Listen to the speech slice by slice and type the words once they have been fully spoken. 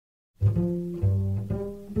Hello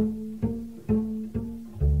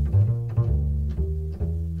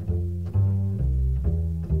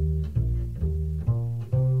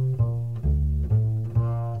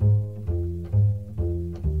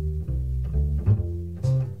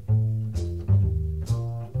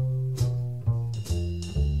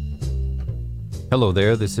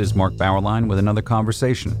there, this is Mark Bauerlein with another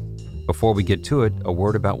conversation. Before we get to it, a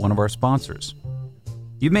word about one of our sponsors.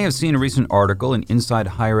 You may have seen a recent article in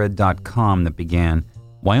InsideHigherEd.com that began,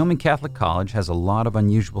 Wyoming Catholic College has a lot of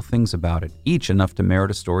unusual things about it, each enough to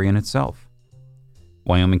merit a story in itself.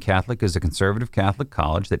 Wyoming Catholic is a conservative Catholic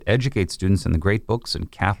college that educates students in the great books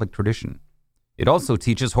and Catholic tradition. It also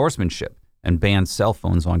teaches horsemanship and bans cell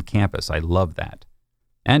phones on campus. I love that.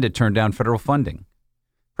 And it turned down federal funding.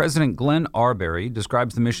 President Glenn Arbery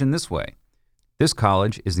describes the mission this way. This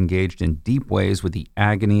college is engaged in deep ways with the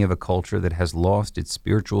agony of a culture that has lost its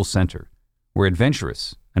spiritual center. We're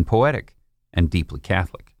adventurous and poetic and deeply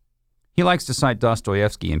Catholic. He likes to cite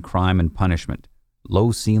Dostoevsky in Crime and Punishment.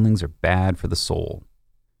 Low ceilings are bad for the soul.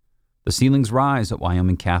 The ceilings rise at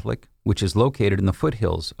Wyoming Catholic, which is located in the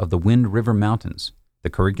foothills of the Wind River Mountains. The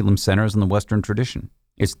curriculum centers on the Western tradition.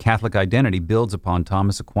 Its Catholic identity builds upon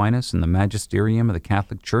Thomas Aquinas and the magisterium of the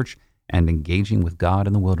Catholic Church and engaging with God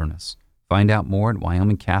in the wilderness. Find out more at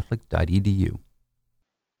wyomingcatholic.edu.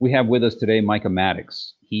 We have with us today Micah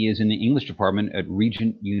Mattix. He is in the English department at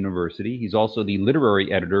Regent University. He's also the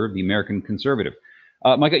literary editor of the American Conservative.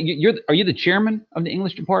 Micah, are you the chairman of the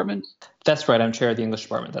English department? That's right. I'm chair of the English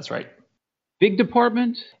department. That's right. Big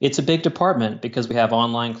department? It's a big department because we have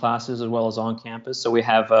online classes as well as on campus. So we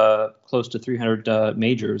have close to 300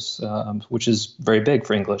 majors, which is very big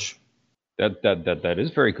for English. That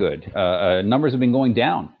is very good. Numbers have been going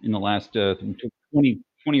down in the last 20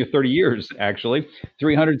 or 30 years, actually.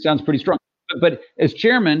 300 sounds pretty strong. But as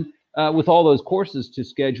chairman, with all those courses to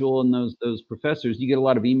schedule and those professors, you get a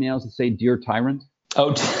lot of emails that say, "Dear Tyrant."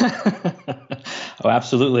 Oh, oh,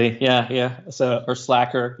 absolutely. Yeah. So, or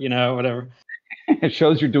slacker, whatever. It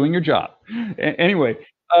shows you're doing your job. Anyway,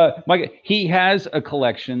 Micah, he has a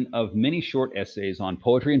collection of many short essays on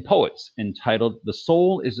poetry and poets entitled "The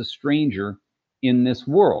Soul is a Stranger in This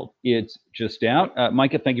World." It's just out.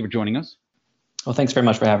 Micah, thank you for joining us. Well, thanks very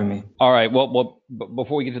much for having me. All right. Well,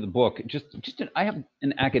 before we get to the book, I have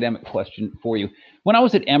an academic question for you. When I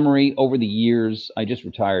was at Emory over the years, I just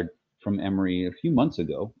retired from Emory a few months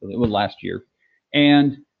ago, it was last year,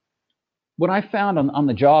 and what I found on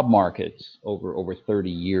the job market over 30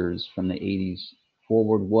 years from the 80s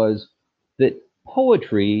forward was that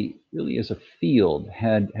poetry really as a field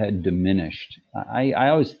had diminished. I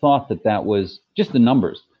always thought that was just the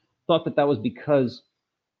numbers, thought that was because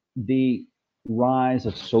the rise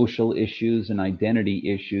of social issues and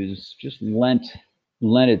identity issues just lent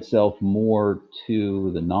itself more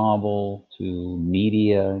to the novel, to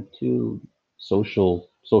media, to social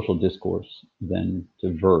discourse than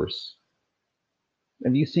to verse.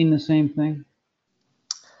 Have you seen the same thing?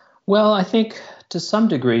 Well, I think to some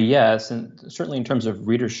degree, yes, and certainly in terms of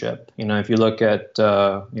readership. If you look at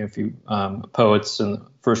poets and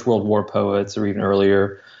First World War poets, or even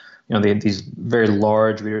earlier, they had these very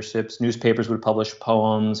large readerships. Newspapers would publish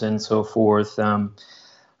poems and so forth.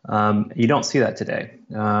 You don't see that today.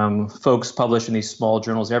 Folks publish in these small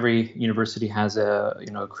journals. Every university has a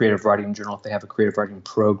creative writing journal if they have a creative writing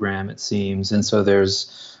program, it seems, and so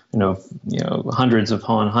there's hundreds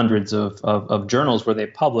upon hundreds of journals where they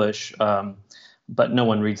publish, but no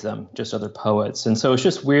one reads them, just other poets. And so it's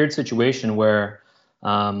just a weird situation where,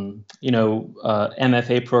 MFA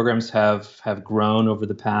programs have grown over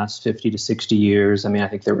the past 50 to 60 years. I mean, I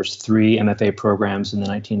think there was 3 MFA programs in the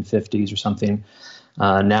 1950s or something.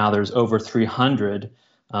 Now there's over 300.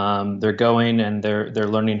 They're going and they're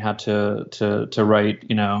learning how to write,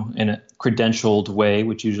 in a credentialed way,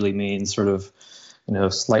 which usually means sort of,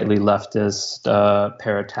 slightly leftist,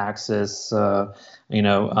 parataxis,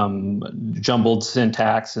 jumbled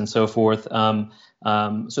syntax and so forth,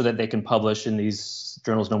 so that they can publish in these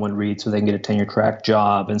journals no one reads, so they can get a tenure track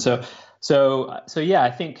job. And so yeah,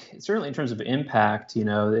 I think certainly in terms of impact,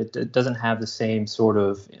 it doesn't have the same sort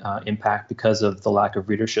of impact because of the lack of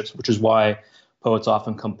readerships, which is why poets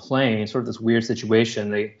often complain. Sort of this weird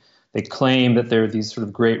situation. They claim that there are these sort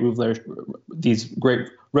of great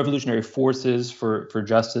revolutionary forces for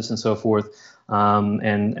justice and so forth, but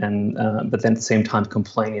then at the same time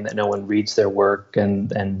complaining that no one reads their work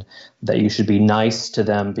and that you should be nice to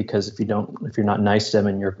them, because if you're not nice to them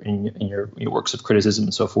in your works of criticism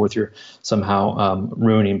and so forth, you're somehow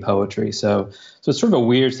ruining poetry. So it's sort of a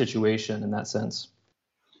weird situation in that sense.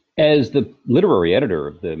 As the literary editor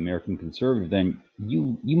of the American Conservative, then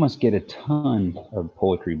you must get a ton of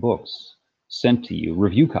poetry books sent to you,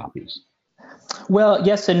 review copies. Well,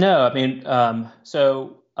 yes and no. I mean,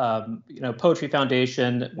 Poetry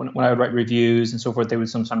Foundation, when I would write reviews and so forth, they would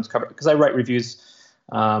sometimes cover, because I write reviews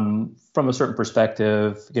from a certain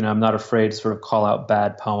perspective. I'm not afraid to sort of call out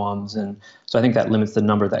bad poems, and so I think that limits the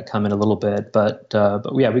number that come in a little bit. But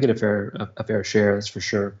yeah, we get a fair share, that's for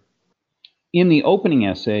sure. In the opening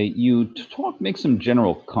essay, you make some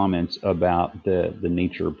general comments about the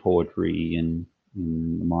nature of poetry in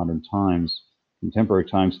modern times, contemporary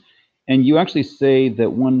times, and you actually say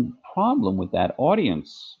that one problem with that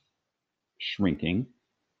audience shrinking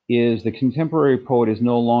is the contemporary poet is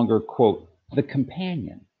no longer, quote, the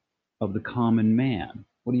companion of the common man.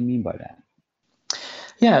 What do you mean by that?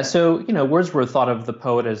 Yeah, so Wordsworth thought of the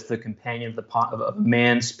poet as the companion of a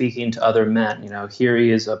man speaking to other men. Here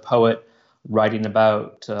he is, a poet writing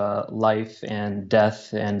about life and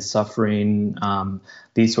death and suffering,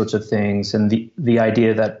 these sorts of things, and the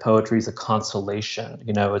idea that poetry is a consolation.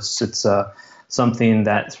 It's something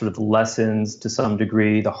that sort of lessens to some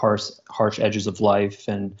degree the harsh edges of life,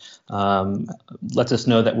 and lets us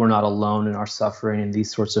know that we're not alone in our suffering and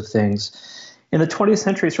these sorts of things. In the 20th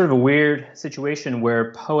century, it's sort of a weird situation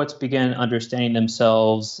where poets began understanding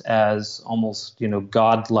themselves as almost,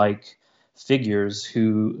 godlike figures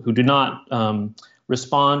who do not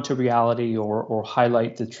respond to reality or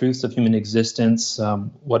highlight the truths of human existence.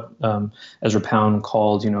 What Ezra Pound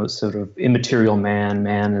called, sort of immaterial man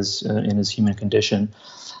is in his human condition,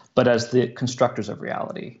 but as the constructors of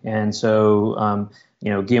reality. And so,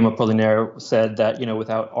 Guillaume Apollinaire said that,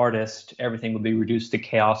 without artists, everything would be reduced to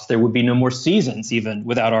chaos. There would be no more seasons even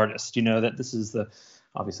without artists. That this is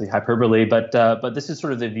obviously hyperbole, but this is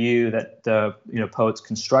sort of the view that, poets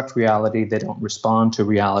construct reality. They don't respond to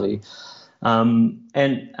reality. And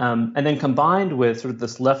then combined with sort of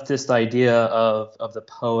this leftist idea of the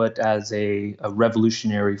poet as a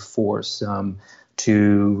revolutionary force,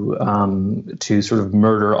 to sort of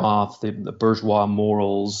murder off the bourgeois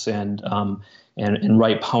morals and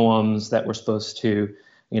write poems that were supposed to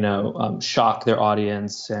shock their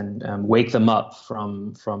audience and wake them up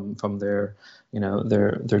from their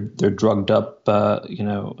their drugged up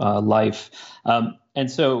life.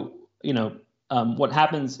 And so what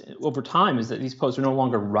happens over time is that these poets are no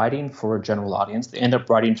longer writing for a general audience. They end up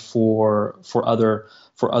writing for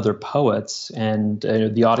other poets, and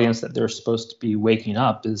the audience that they're supposed to be waking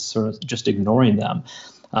up is sort of just ignoring them.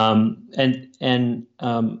 And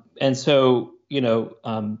so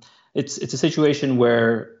it's a situation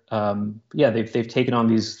where they've taken on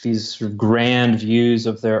these sort of grand views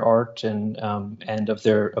of their art and of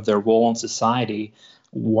their role in society,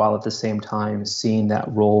 while at the same time seeing that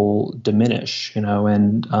role diminish. And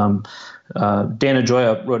Dana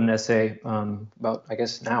Gioia wrote an essay about, I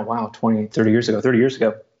guess now, 30 years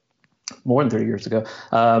ago, more than 30 years ago,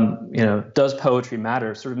 does poetry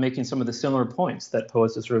matter? Sort of making some of the similar points that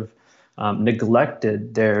poets have sort of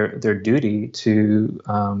neglected their duty to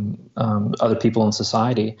other people in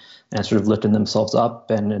society, and sort of lifting themselves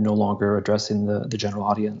up and no longer addressing the general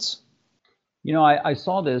audience. I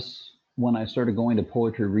saw this when I started going to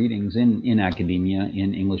poetry readings in academia,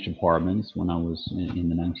 in English departments, when I was in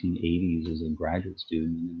the 1980s as a graduate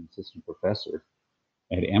student and an assistant professor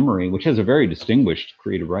at Emory, which has a very distinguished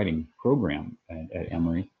creative writing program at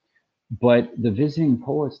Emory. But the visiting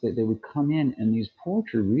poets, they would come in, and these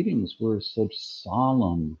poetry readings were such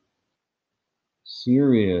solemn,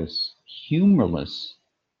 serious, humorless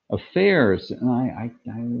affairs. And I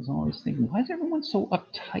was always thinking, why is everyone so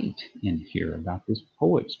uptight in here about this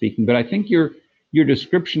poet speaking? But I think your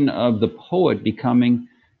description of the poet becoming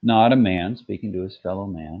not a man speaking to his fellow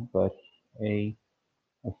man, but a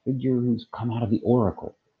figure who's come out of the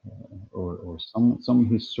oracle, or someone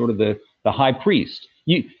who's sort of the high priest.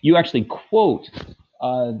 You actually quote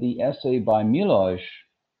the essay by Milosz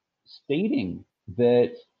stating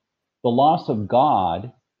that the loss of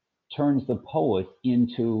God turns the poet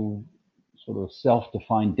into sort of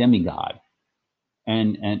self-defined demigod.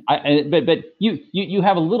 But you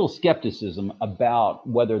have a little skepticism about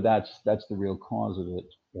whether that's the real cause of it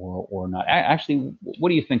or not. Actually, what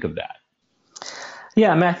do you think of that?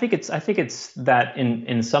 Yeah, I mean, I think it's that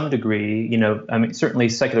in some degree, I mean, certainly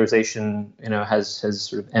secularization, has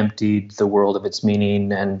sort of emptied the world of its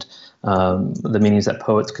meaning, and the meanings that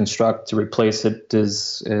poets construct to replace it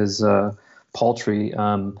is paltry.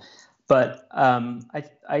 But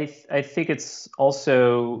I think it's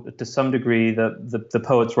also to some degree the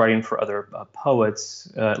poets writing for other poets,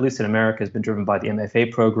 at least in America, has been driven by the MFA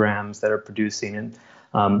programs that are producing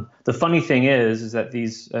The funny thing is that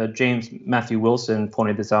these James Matthew Wilson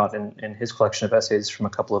pointed this out in his collection of essays from a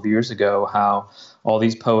couple of years ago, how all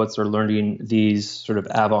these poets are learning these sort of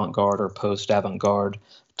avant-garde or post-avant-garde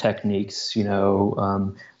techniques,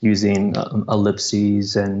 using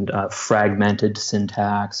ellipses and fragmented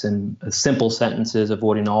syntax and simple sentences,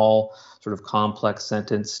 avoiding all sort of complex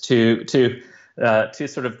sentence to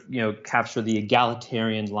sort of capture the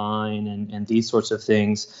egalitarian line and these sorts of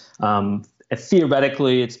things.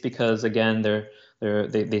 Theoretically, it's because again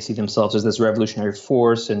they see themselves as this revolutionary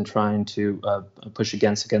force and trying to push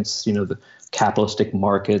against the capitalistic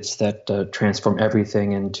markets that transform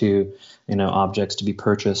everything into objects to be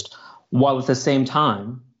purchased, while at the same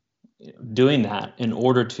time doing that in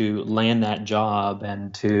order to land that job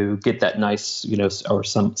and to get that nice, or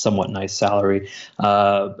somewhat nice salary,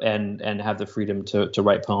 and have the freedom to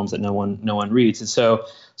write poems that no one reads. And so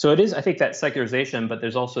it is, I think, that secularization, but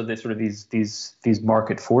there's also this sort of these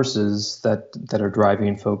market forces that are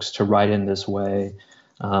driving folks to write in this way.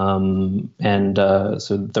 So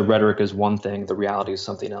the rhetoric is one thing, the reality is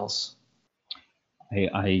something else.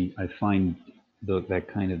 I find that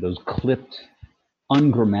kind of those clipped,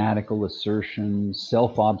 ungrammatical assertions,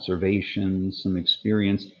 self-observations, some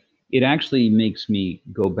experience, it actually makes me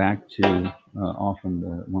go back to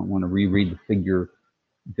often want to reread the figure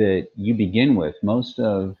that you begin with. Most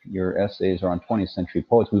of your essays are on 20th century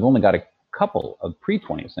poets. We've only got a couple of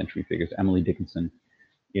pre-20th century figures. Emily Dickinson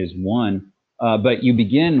is one, but you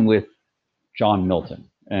begin with John Milton,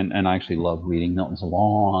 and I actually love reading Milton's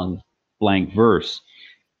long blank verse.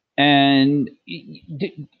 And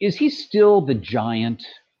is he still the giant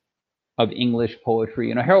of English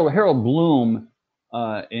poetry? Harold Bloom,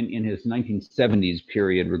 in his 1970s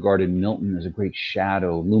period, regarded Milton as a great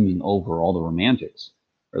shadow looming over all the Romantics,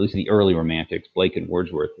 or at least the early Romantics, Blake and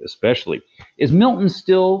Wordsworth especially. Is Milton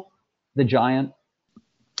still the giant?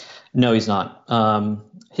 No, he's not. He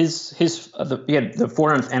had the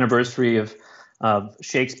 400th anniversary of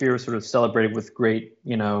Shakespeare was sort of celebrated with great,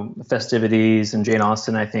 festivities, and Jane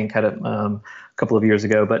Austen, I think, had a couple of years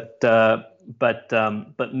ago. But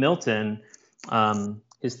Milton,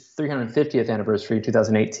 his 350th anniversary,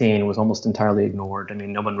 2018, was almost entirely ignored. I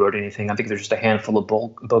mean, no one wrote anything. I think there's just a handful of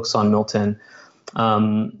books on Milton,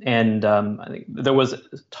 and I think there was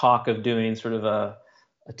talk of doing sort of a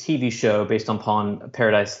TV show based upon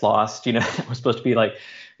Paradise Lost. It was supposed to be like,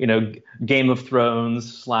 Game of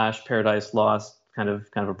Thrones / Paradise Lost kind of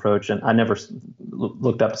approach. And I never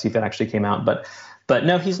looked up to see if it actually came out, but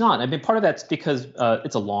no, he's not. I mean, part of that's because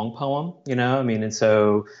it's a long poem, and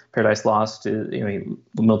so Paradise Lost,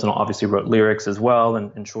 Milton obviously wrote lyrics as well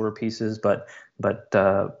and shorter pieces, but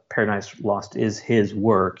Paradise Lost is his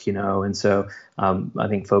work, and so I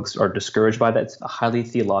think folks are discouraged by that. It's a highly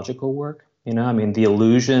theological work, the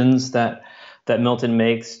allusions that Milton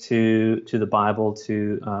makes to the Bible,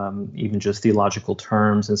 to even just theological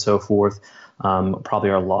terms and so forth, probably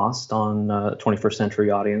are lost on 21st century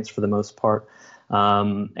audience for the most part.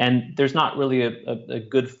 And there's not really a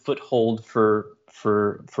good foothold for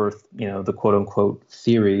the quote unquote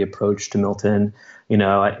theory approach to Milton,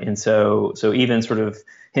 and so even sort of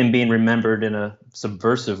him being remembered in a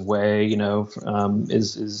subversive way,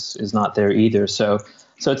 is not there either. So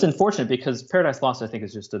it's unfortunate, because Paradise Lost, I think,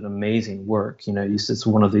 is just an amazing work. It's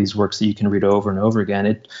one of these works that you can read over and over again.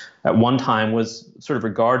 It at one time was sort of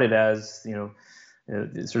regarded as,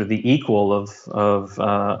 sort of the equal of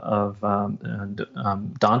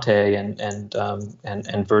Dante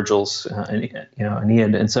and Virgil's,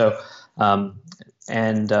 Aeneid. And so,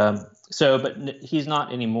 but he's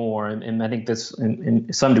not anymore. And I think this,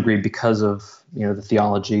 in some degree, because of the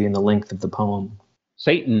theology and the length of the poem.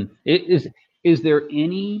 Satan is there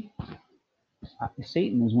any?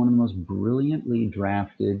 Satan is one of the most brilliantly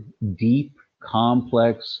drafted, deep,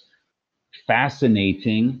 complex,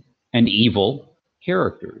 fascinating, and evil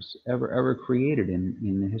characters ever created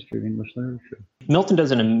in the history of English literature. Milton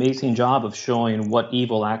does an amazing job of showing what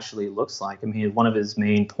evil actually looks like. I mean, one of his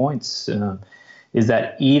main points is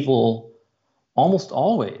that evil almost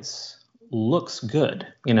always looks good,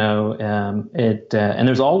 and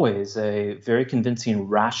there's always a very convincing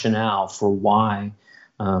rationale for why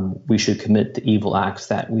we should commit the evil acts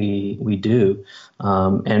that we do,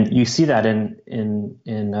 and you see that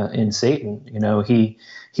in Satan.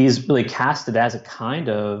 He's really casted as a kind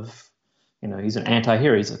of, he's an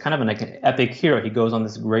anti-hero. He's kind of an epic hero. He goes on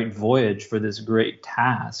this great voyage for this great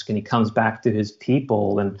task, and he comes back to his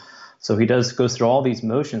people, and so he goes through all these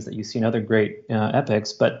motions that you see in other great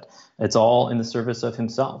epics, but it's all in the service of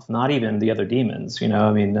himself, not even the other demons,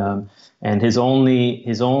 and his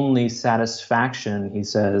only satisfaction, he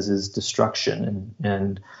says, is destruction.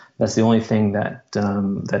 And That's the only thing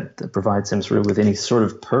that provides him sort of with any sort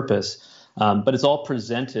of purpose. But it's all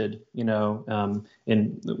presented, in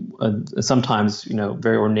sometimes,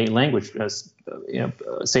 very ornate language.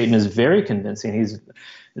 Satan is very convincing. He's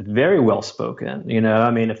very well spoken.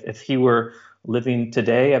 I mean, if he were living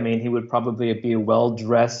today, I mean, he would probably be a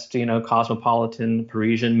well-dressed, cosmopolitan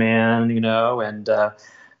Parisian man,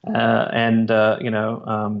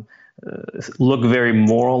 look very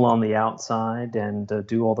moral on the outside and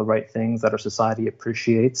do all the right things that our society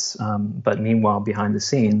appreciates. But meanwhile, behind the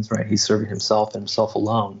scenes, right, he's serving himself and himself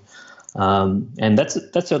alone. And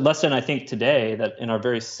that's a lesson, I think, today, that in our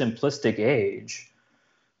very simplistic age,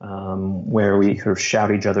 where we sort of shout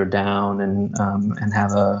each other down and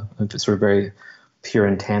have a sort of very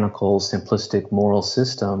puritanical, simplistic moral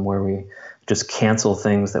system where we just cancel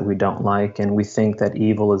things that we don't like, and we think that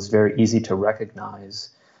evil is very easy to recognize.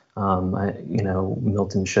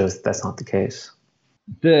 Milton shows that's not the case.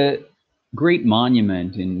 The great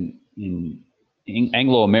monument in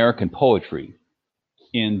Anglo-American poetry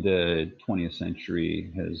in the 20th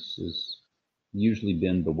century has usually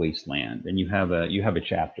been The Wasteland, and you have a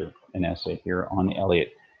chapter, an essay here on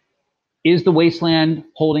Eliot. Is The Wasteland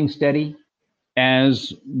holding steady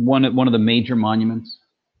as one of the major monuments?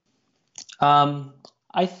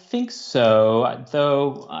 I think so,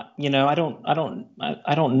 though. I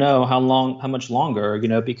don't know how much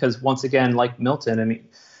longer. Because once again, like Milton, I mean,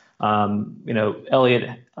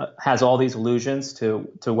 Eliot has all these allusions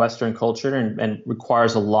to Western culture and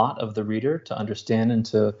requires a lot of the reader to understand and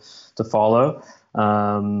to follow.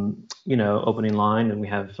 Opening line, and we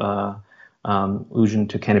have allusion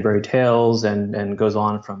to Canterbury Tales, and goes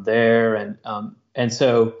on from there, and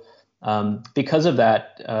so. Because of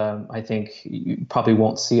that, I think you probably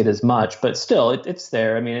won't see it as much, but still, it's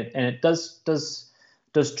there. I mean, and it does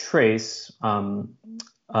trace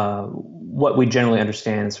what we generally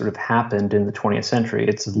understand sort of happened in the 20th century.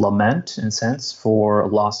 It's a lament, in a sense, for a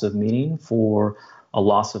loss of meaning, for a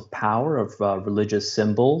loss of power of religious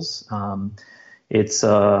symbols. It's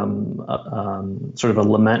sort of a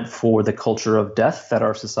lament for the culture of death that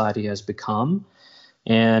our society has become.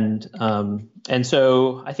 And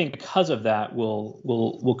so I think because of that,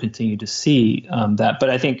 we'll continue to see that. But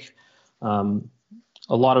I think a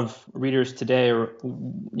lot of readers today are,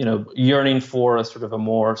 yearning for a sort of a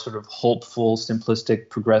more sort of hopeful, simplistic,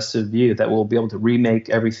 progressive view that we'll be able to remake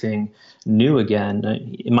everything new again.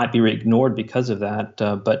 It might be ignored because of that,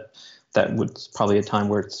 but that was probably a time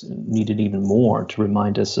where it's needed even more to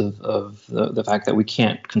remind us of the fact that we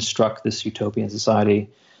can't construct this utopian society.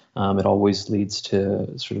 It always leads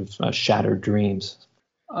to sort of shattered dreams.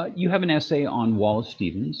 You have an essay on Wallace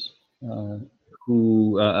Stevens,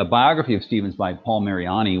 who a biography of Stevens by Paul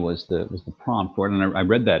Mariani was the prompt for it, and I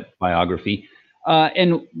read that biography.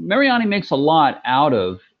 And Mariani makes a lot out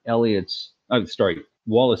of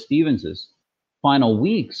Wallace Stevens's final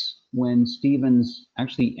weeks, when Stevens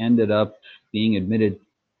actually ended up being admitted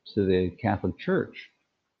to the Catholic Church.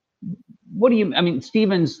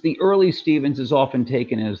 Stevens, the early Stevens is often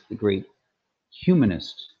taken as the great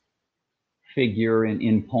humanist figure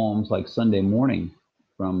in poems like Sunday Morning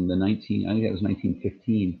from I think that was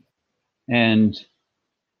 1915. And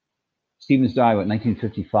Stevens died,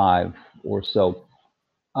 1955 or so.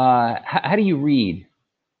 How do you read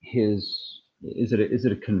is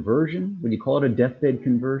it a conversion? Would you call it a deathbed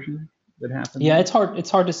conversion that happened? Yeah, it's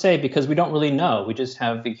hard to say, because we don't really know. We just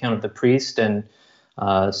have the account of the priest and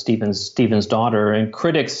Stephen's daughter, and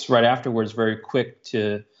critics right afterwards very quick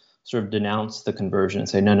to sort of denounce the conversion and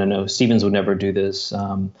say, no, Stevens would never do this.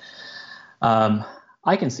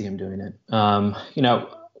 I can see him doing it.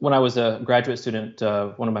 When I was a graduate student,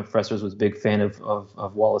 one of my professors was a big fan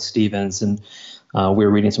of Wallace Stevens, and we were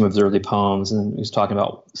reading some of his early poems, and he was talking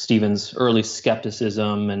about Stevens' early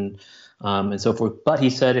skepticism and so forth. But he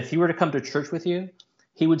said, if he were to come to church with you,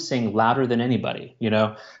 he would sing louder than anybody,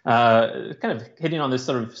 kind of hitting on this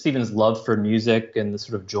sort of Stevens' love for music and the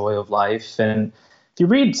sort of joy of life. And if you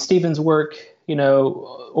read Stevens' work,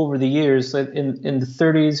 over the years, in the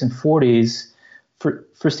 30s and 40s,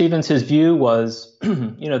 for Stevens, his view was,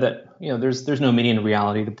 there's no meaning in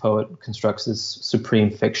reality. The poet constructs this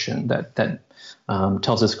supreme fiction that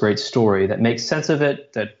tells this great story, that makes sense of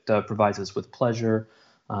it, that provides us with pleasure.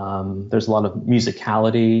 There's a lot of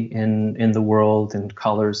musicality in the world, and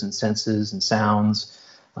colors and senses and sounds,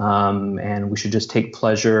 and we should just take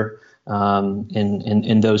pleasure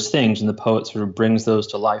in those things. And the poet sort of brings those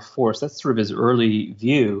to life for us. That's sort of his early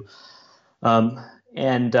view, and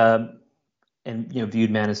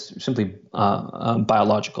viewed man as simply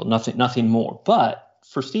biological, nothing more. But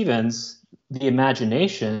for Stevens, the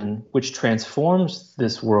imagination, which transforms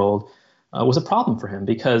this world, was a problem for him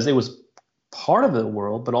because it was part of the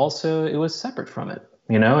world, but also it was separate from it,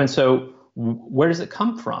 you know. And so, where does it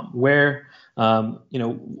come from? Where,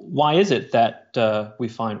 why is it that we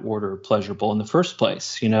find order pleasurable in the first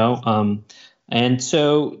place, you know? And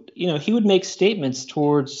so, he would make statements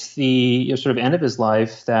towards the sort of end of his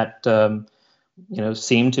life that,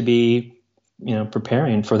 seemed to be,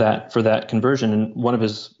 preparing for that conversion. And one of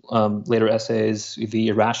his later essays, The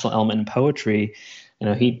Irrational Element in Poetry,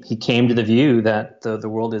 he came to the view that the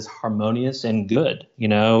world is harmonious and good,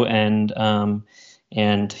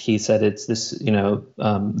 and he said it's this,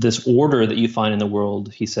 this order that you find in the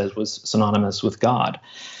world, he says, was synonymous with God.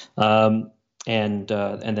 And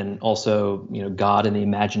then also, God and the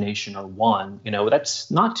imagination are one. That's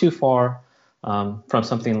not too far from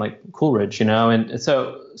something like Coleridge, and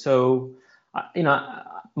so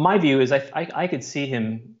my view is I could see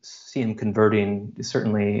him converting,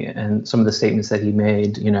 certainly, and some of the statements that he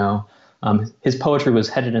made. His poetry was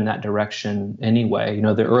headed in that direction anyway.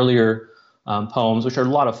 The earlier poems, which are a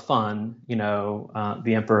lot of fun,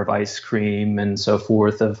 The Emperor of Ice Cream and so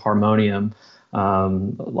forth, of Harmonium.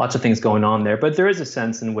 Lots of things going on there, but there is a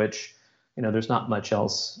sense in which, there's not much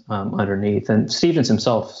else underneath. And Stevens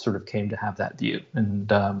himself sort of came to have that view,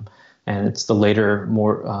 and it's the later,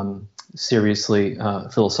 more seriously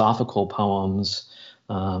philosophical poems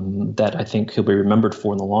that I think he'll be remembered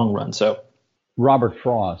for in the long run. So, Robert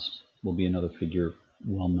Frost will be another figure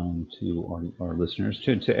well known to our listeners,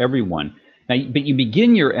 to everyone. Now, but you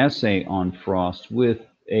begin your essay on Frost with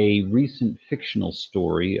a recent fictional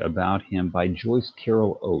story about him by Joyce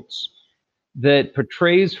Carol Oates that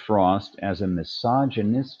portrays Frost as a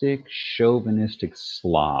misogynistic, chauvinistic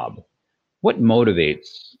slob. What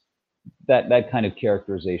motivates that kind of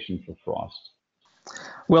characterization for Frost?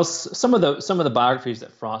 Well, some of the biographies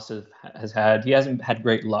that Frost has had, he hasn't had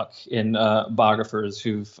great luck in biographers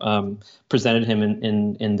who've presented him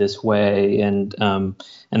in this way, and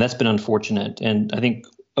that's been unfortunate. And I think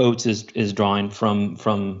Oates is drawing from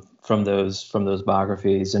those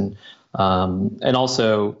biographies, and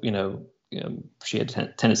also she had a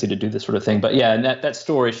tendency to do this sort of thing. But yeah, and that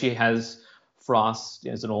story, she has Frost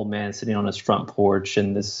as an old man sitting on his front porch,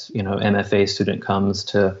 and this MFA student comes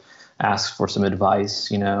to ask for some advice,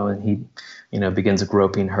 and he begins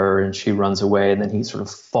groping her, and she runs away, and then he sort of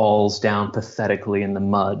falls down pathetically in the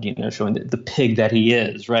mud, showing the pig that he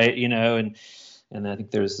is, right? And I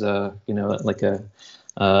think there's like a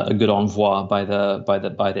good envoi by the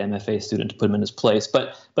MFA student to put him in his place.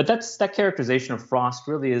 But that characterization of Frost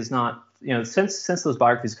really is not, since those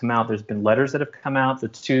biographies come out, there's been letters that have come out. The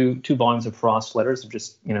two volumes of Frost letters have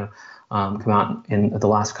just come out in the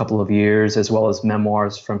last couple of years, as well as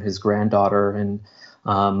memoirs from his granddaughter. And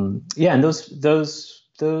and those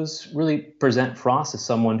really present Frost as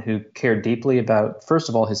someone who cared deeply about, first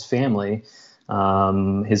of all, his family.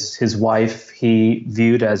 His wife he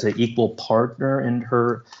viewed as an equal partner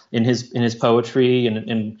in his poetry,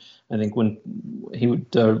 and I think when he would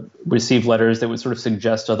receive letters that would sort of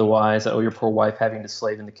suggest otherwise, that, oh, your poor wife having to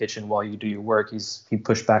slave in the kitchen while you do your work, he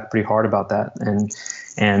pushed back pretty hard about that, and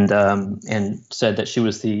said that she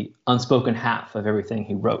was the unspoken half of everything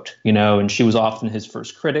he wrote, and she was often his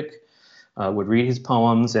first critic. Would read his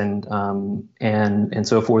poems and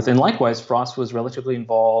so forth. And likewise, Frost was relatively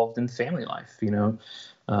involved in family life.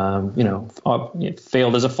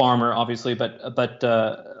 Failed as a farmer, obviously, but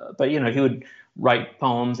he would write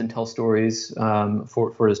poems and tell stories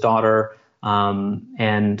for his daughter,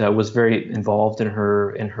 and was very involved in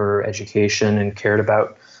her education and cared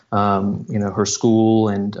about her school,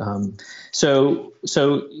 and so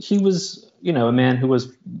he was a man who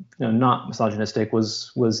was not misogynistic,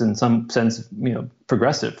 was in some sense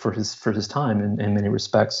progressive for his time in many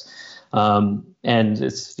respects, and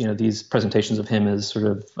it's these presentations of him as sort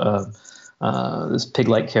of this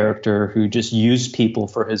pig-like character who just used people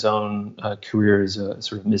for his own career is a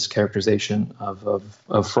sort of mischaracterization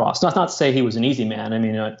of Frost. Not to say he was an easy man. I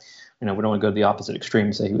mean, we don't want to go to the opposite extreme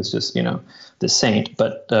and say he was just the saint,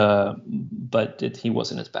 but he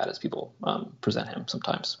wasn't as bad as people present him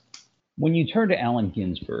sometimes. When you turn to Allen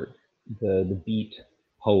Ginsberg, the beat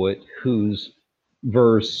poet whose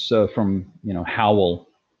verse from Howl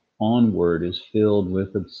onward is filled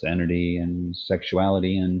with obscenity and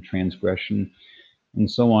sexuality and transgression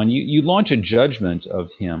and so on, you launch a judgment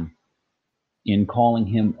of him in calling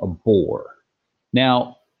him a bore.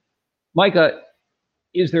 Now, Micah,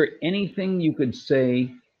 is there anything you could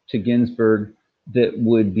say to Ginsberg that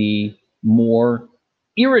would be more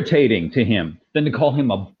irritating to him than to call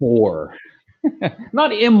him a bore?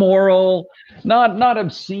 Not immoral, not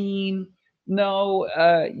obscene. No,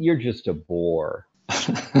 you're just a bore.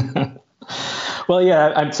 Well,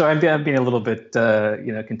 yeah, I'm being a little bit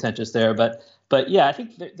contentious there, but yeah, I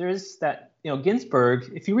think there is that,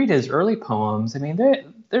 Ginsberg. If you read his early poems, I mean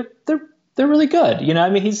they're really good. I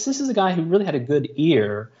mean this is a guy who really had a good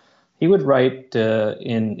ear. He would write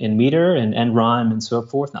in meter and end rhyme and so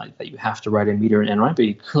forth. Not that you have to write in meter and end rhyme, but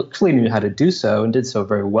he clearly knew how to do so and did so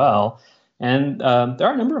very well. And there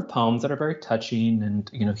are a number of poems that are very touching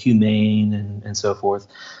and humane and so forth.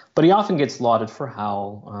 But he often gets lauded for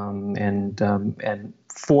howl and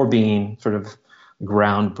for being sort of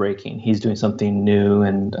groundbreaking. He's doing something new,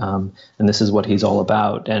 and this is what he's all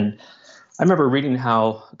about. And I remember reading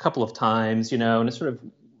how a couple of times, and it sort of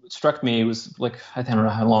struck me. It was like, I don't know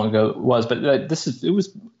how long ago it was, but it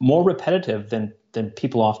was more repetitive than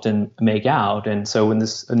people often make out. And so when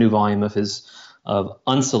a new volume of his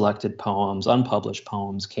unselected poems, unpublished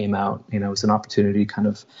poems came out, it was an opportunity kind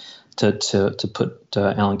of to put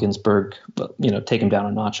Allen Ginsberg, take him down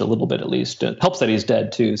a notch a little bit at least. It helps that he's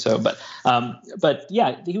dead too. So, but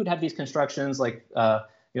yeah, he would have these constructions like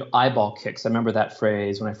eyeball kicks. I remember that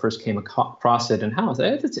phrase when I first came across it, and how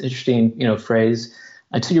that's an interesting phrase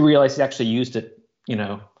until you realize he actually used it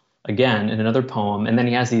again in another poem. And then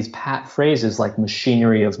he has these pat phrases like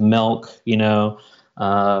machinery of milk, the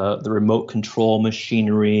remote control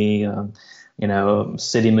machinery,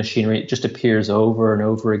 city machinery. It just appears over and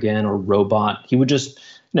over again, or robot. He would just,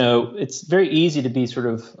 it's very easy to be sort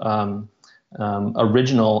of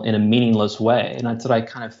original in a meaningless way. And that's what I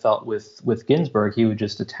kind of felt with Ginsberg. He would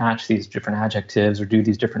just attach these different adjectives or do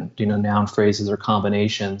these different, noun phrases or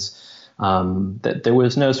combinations. That there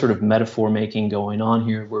was no sort of metaphor making going on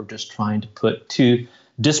here. We're just trying to put two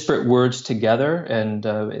disparate words together,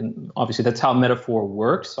 and obviously that's how metaphor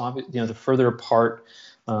works. So, the further apart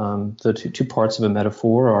the two parts of a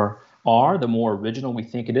metaphor are, the more original we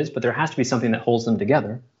think it is. But there has to be something that holds them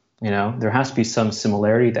together. There has to be some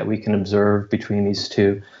similarity that we can observe between these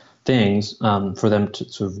two things for them to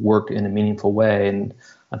sort of work in a meaningful way. And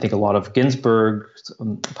I think a lot of Ginsberg's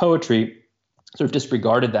poetry sort of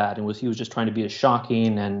disregarded that, and he was just trying to be as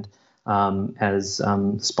shocking and as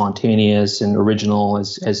spontaneous and original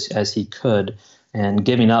as he could, and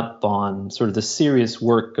giving up on sort of the serious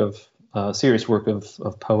work of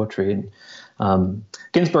poetry. And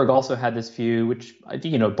Ginsberg also had this view, which I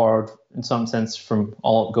think borrowed in some sense from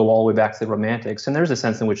all the way back to the Romantics. And there's a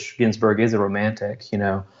sense in which Ginsberg is a romantic,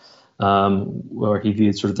 where he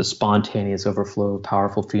viewed sort of the spontaneous overflow of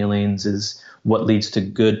powerful feelings is what leads to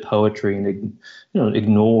good poetry, and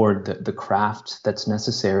ignored the craft that's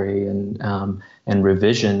necessary and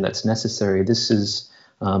revision that's necessary. This is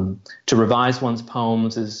to revise one's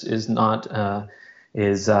poems is not an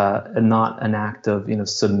act of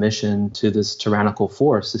submission to this tyrannical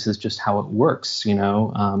force. This is just how it works,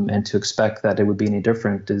 and to expect that it would be any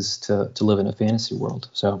different is to live in a fantasy world.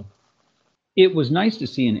 So it was nice to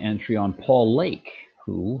see an entry on Paul Lake,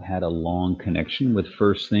 who had a long connection with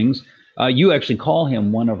First Things. You actually call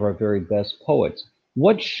him one of our very best poets.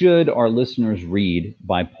 What should our listeners read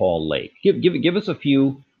by Paul Lake? Give us a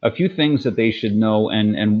few things that they should know,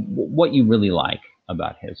 and what you really like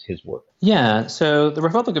about his work. Yeah, so The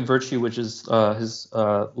Republic of Virtue, which is his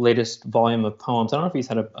latest volume of poems. I don't know if he's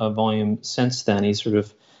had a volume since then. He's sort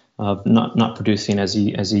of not producing as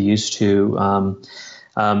he used to.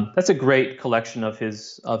 That's a great collection of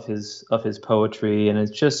his poetry, and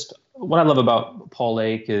it's just what I love about Paul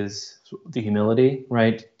Lake is the humility,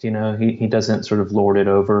 right? He doesn't sort of lord it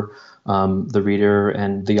over the reader,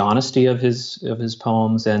 and the honesty of his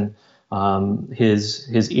poems, and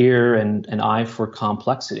his ear and eye for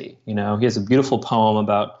complexity. He has a beautiful poem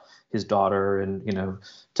about his daughter, and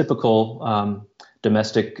typical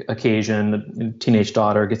domestic occasion. The teenage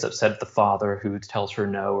daughter gets upset at the father who tells her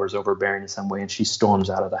no or is overbearing in some way, and she storms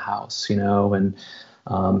out of the house. And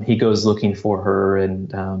he goes looking for her,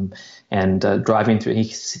 and driving through. He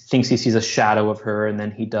thinks he sees a shadow of her, and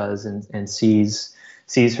then he does, and sees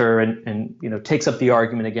her, and takes up the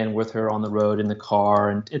argument again with her on the road in the car,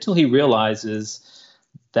 and until he realizes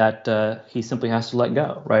that he simply has to let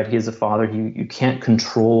go. Right? He is a father. You can't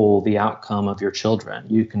control the outcome of your children.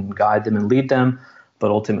 You can guide them and lead them, but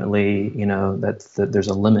ultimately, there's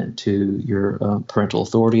a limit to your parental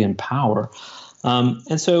authority and power.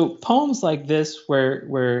 And so poems like this,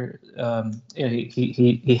 where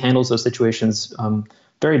he handles those situations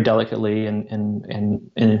very delicately,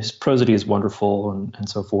 and his prosody is wonderful, and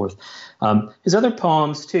so forth. His other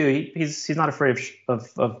poems too, he's not afraid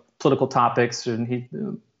of political topics, and he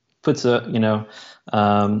puts a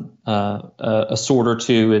sword or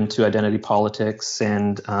two into identity politics,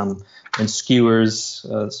 and skewers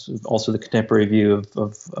also the contemporary view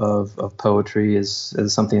of poetry is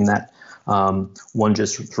something that one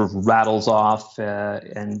just sort of rattles off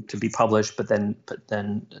and to be published, but then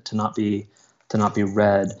to not be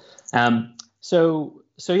read. So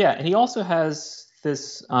yeah, and he also has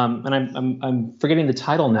this, and I'm forgetting the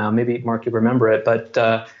title now. Maybe Mark, you remember it,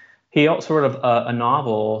 but he also sort of a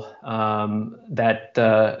novel that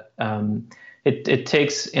it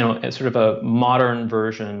takes a sort of a modern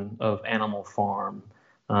version of Animal Farm.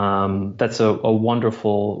 That's a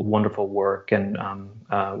wonderful work, and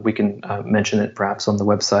we can mention it perhaps on the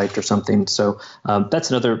website or something. So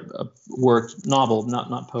that's another novel,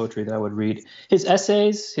 not poetry, that I would read. His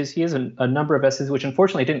essays, he has a number of essays which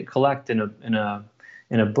unfortunately didn't collect in a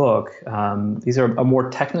book. These are more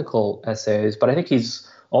technical essays, but I think he's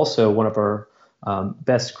also one of our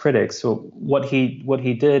best critics. So what he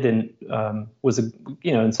did was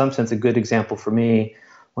in some sense a good example for me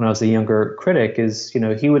when I was a younger critic is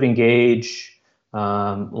he would engage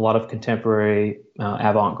a lot of contemporary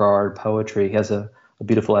avant-garde poetry. He has a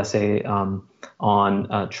beautiful essay on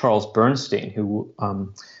Charles Bernstein, who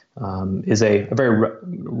is a very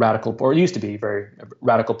radical, or used to be a very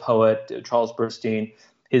radical poet. Charles Bernstein,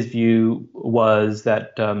 his view was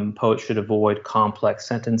that poets should avoid complex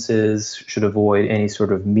sentences, should avoid any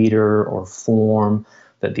sort of meter or form,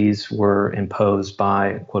 that these were imposed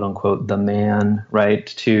by "quote unquote" the man, right,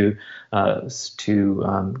 to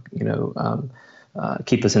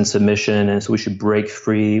keep us in submission, and so we should break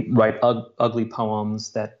free, write ugly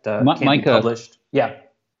poems that can't be published. Yeah,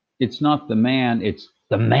 it's not the man; it's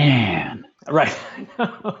the man. Right.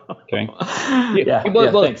 Okay. Yeah.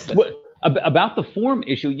 Thanks. About the form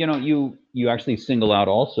issue, you actually single out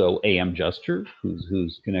also A.M. Juster,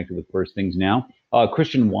 who's connected with First Things Now,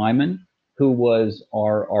 Christian Wyman, who was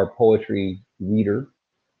our poetry reader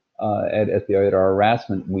at our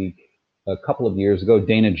harassment week a couple of years ago,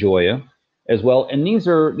 Dana Gioia as well. And these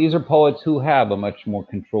are poets who have a much more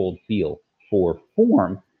controlled feel for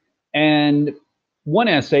form. And one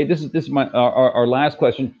essay, this is our last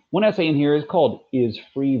question. One essay in here is called "Is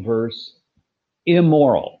Free Verse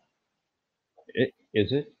Immoral?"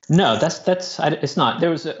 Is it? No, it's not. There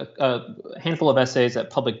was a handful of essays at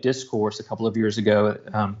Public Discourse a couple of years ago,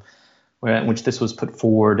 in which this was put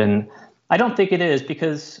forward, and I don't think it is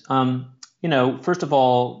because, first of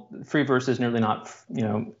all, free verse is nearly not,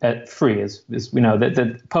 free. As we know,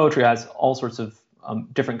 that poetry has all sorts of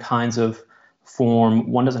different kinds of form.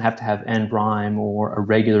 One doesn't have to have end rhyme or a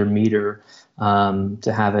regular meter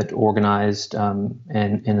to have it organized and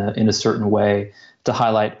in a certain way, to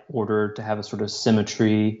highlight order, to have a sort of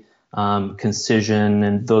symmetry, concision,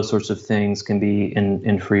 and those sorts of things can be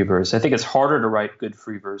in free verse. I think it's harder to write good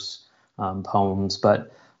free verse poems,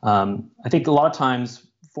 but I think a lot of times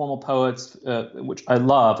formal poets, which I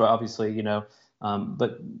love, obviously,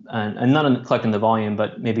 but and not in collecting the volume,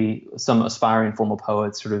 but maybe some aspiring formal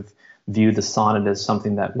poets sort of view the sonnet as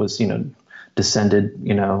something that was, descended,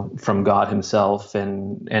 from God himself,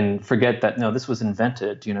 and forget that, no, this was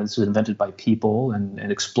invented, this was invented by people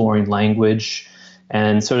and exploring language.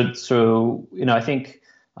 And so I think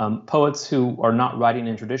poets who are not writing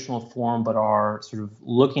in traditional form, but are sort of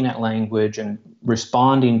looking at language and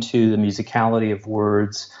responding to the musicality of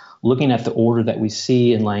words, looking at the order that we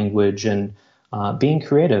see in language, and being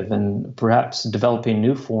creative and perhaps developing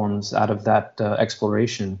new forms out of that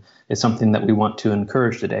exploration is something that we want to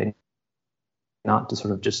encourage today. Not to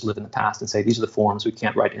sort of just live in the past and say, these are the forms, we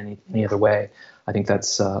can't write any other way. I think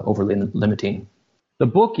that's overly limiting. The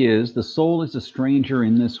book is "The Soul is a Stranger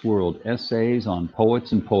in This World," essays on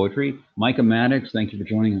poets and poetry. Micah Mattix, thank you for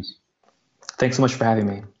joining us. Thanks so much for having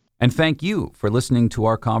me. And thank you for listening to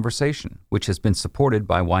our conversation, which has been supported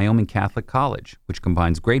by Wyoming Catholic College, which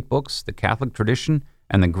combines great books, the Catholic tradition,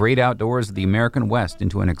 and the great outdoors of the American West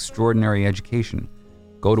into an extraordinary education.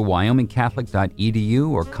 Go to wyomingcatholic.edu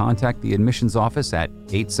or contact the admissions office at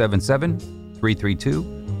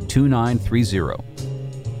 877-332-2930.